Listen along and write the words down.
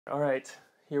Alright,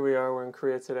 here we are, we're in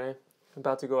Korea today.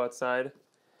 About to go outside.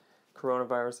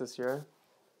 Coronavirus this year.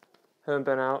 Haven't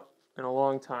been out in a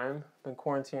long time. Been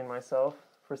quarantining myself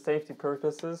for safety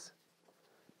purposes.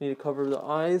 Need to cover the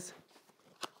eyes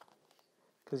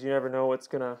because you never know what's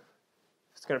gonna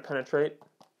penetrate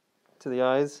to the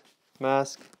eyes.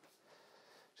 Mask.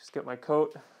 Just get my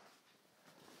coat.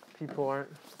 People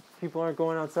aren't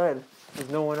going outside. There's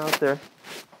no one out there.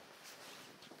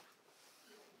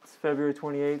 It's February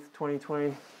 28th,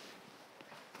 2020.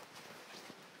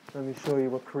 Let me show you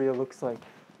what Korea looks like.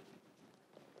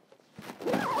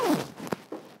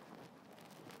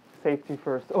 Safety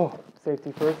first. Oh,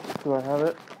 safety first. Do I have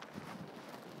it?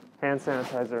 Hand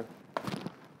sanitizer.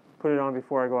 Put it on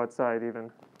before I go outside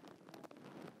even.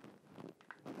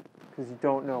 Because you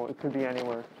don't know. It could be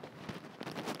anywhere.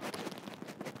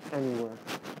 Anywhere.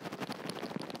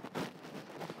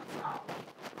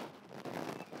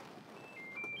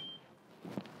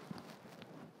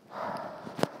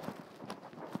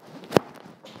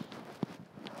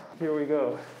 Here we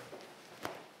go.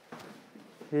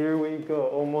 Here we go.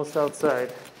 Almost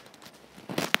outside.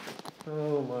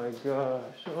 Oh my gosh.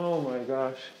 Oh my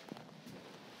gosh.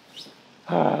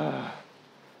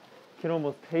 Can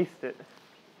almost taste it.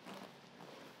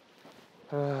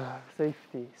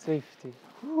 Safety, safety.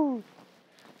 Whew. You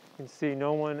can see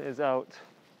no one is out.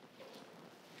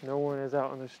 No one is out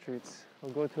on the streets. I'll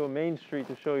go to a main street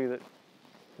to show you that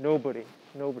nobody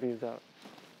is out.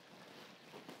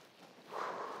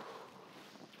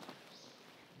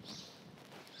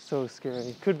 So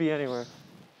scary. Could be anywhere.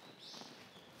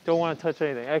 Don't want to touch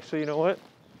anything. Actually, you know what?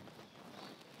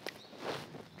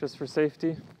 Just for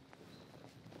safety.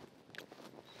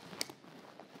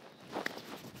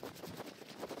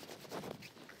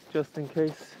 Just in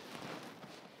case.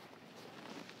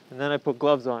 And then I put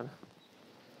gloves on.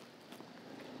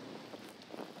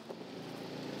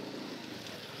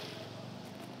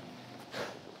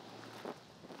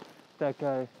 That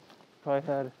guy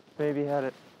probably maybe had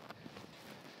it.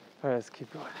 Alright, let's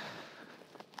keep going.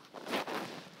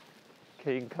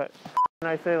 Okay, you can cut. When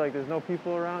I say like there's no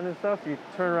people around and stuff, you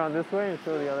turn around this way and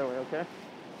show the other way, okay?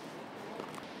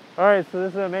 Alright, so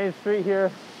this is a main street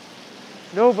here.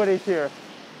 Nobody's here.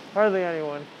 Hardly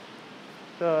anyone.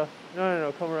 So,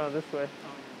 no, come around this way.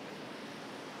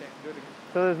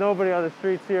 So there's nobody on the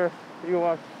streets here. You can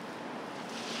walk.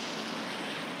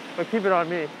 But keep it on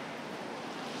me.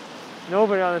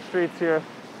 Nobody on the streets here.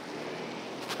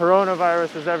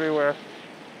 Coronavirus is everywhere.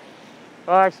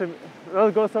 Oh, actually,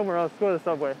 let's go somewhere else. Go to the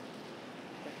subway.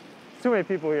 There's too many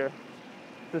people here.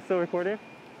 Is this still recording?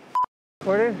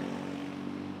 Recording?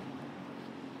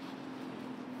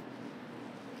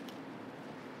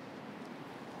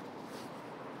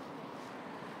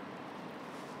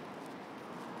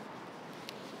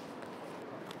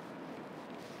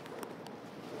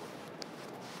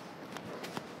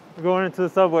 We're going into the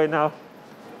subway now.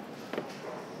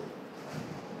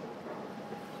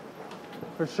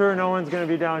 For sure no one's going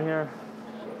to be down here.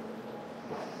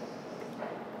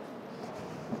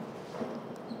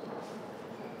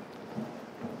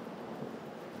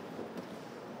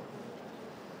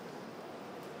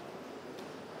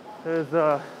 There's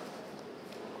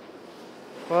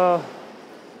well,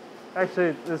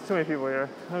 actually there's too many people here.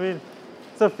 I mean,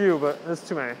 it's a few, but there's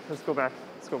too many. Let's go back.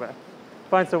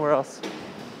 Find somewhere else.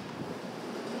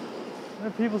 What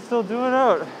are people still doing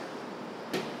out?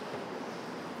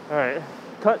 All right.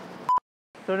 Cut.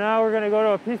 So now we're going to go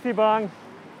to a PC bang.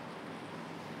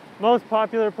 Most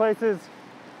popular places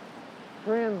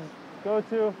Koreans go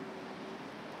to.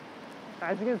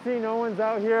 As you can see, no one's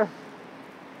out here.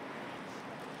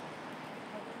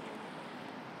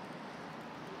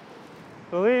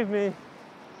 Believe me,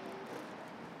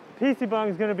 PC bang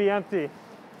is going to be empty.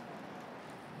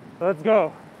 Let's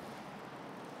go.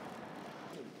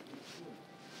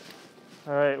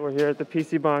 All right, we're here at the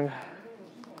PC bang.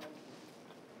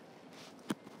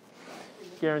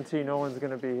 Guarantee no one's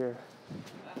gonna be here.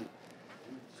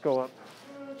 Let's go up.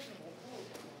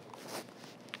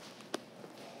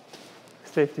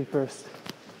 Safety first.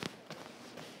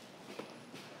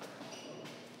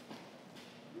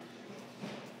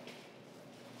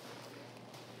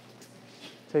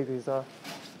 Take these off.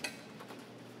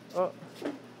 Oh.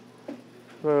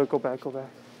 Wait, go back.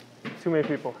 Too many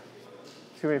people.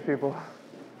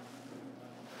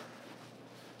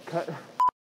 Cut.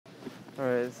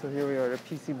 Alright, so here we are at a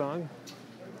PC bang.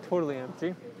 Totally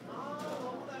empty.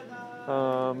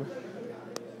 Oh,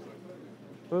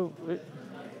 wait.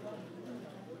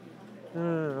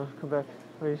 No, come back.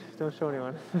 Wait, don't show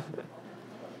anyone.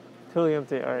 Totally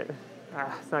empty, alright.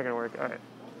 It's not gonna work, alright.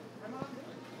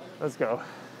 Let's go.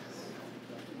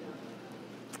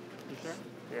 sure?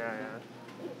 Yeah.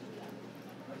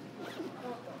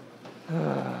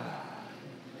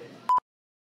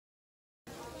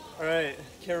 All right,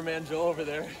 cameraman Joel over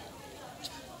there.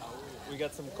 We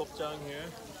got some kopjang here.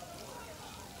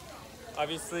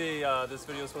 Obviously, this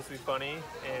video is supposed to be funny,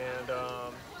 and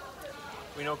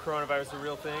we know coronavirus is a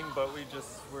real thing, but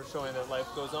we're showing that life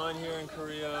goes on here in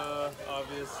Korea,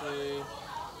 obviously,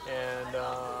 and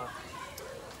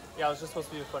yeah, it was just supposed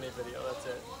to be a funny video. That's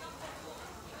it.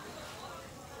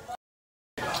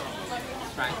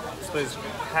 This place is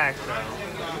packed now.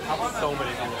 So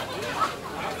many people.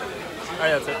 All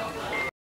right, that's it.